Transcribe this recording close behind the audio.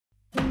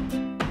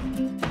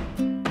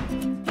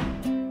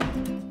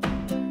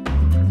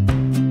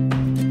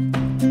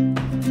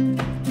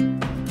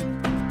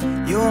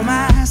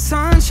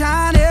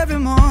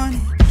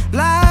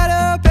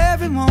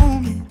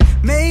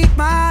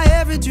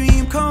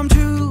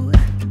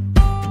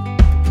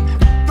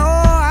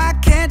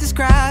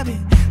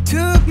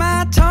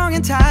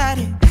and tied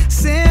it,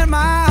 sent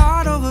my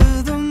heart over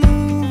the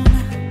moon.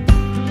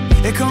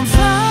 It come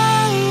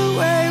fly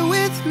away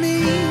with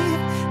me.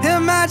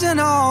 Imagine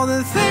all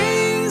the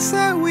things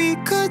that we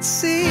could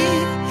see.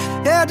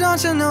 Yeah,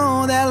 don't you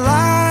know that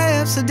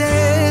life's a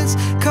dance?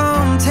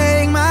 Come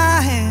take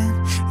my hand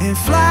and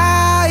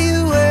fly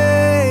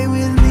away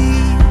with me.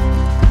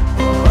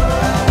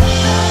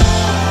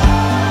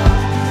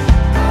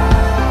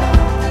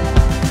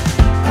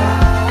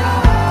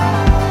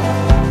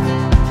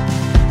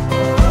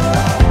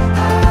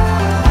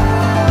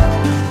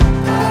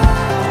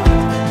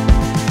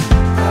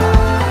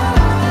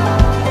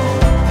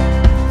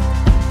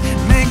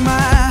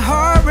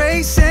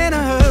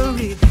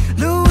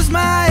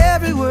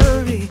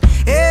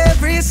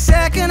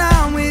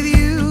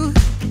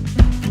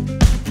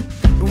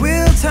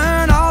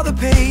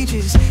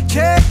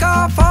 Check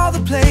off all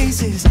the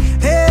places.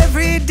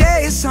 Every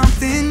day is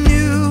something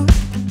new.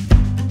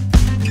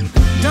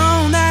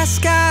 Don't that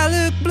sky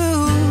look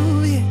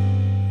blue?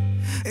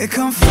 Yeah. It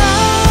come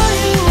fly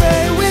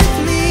away with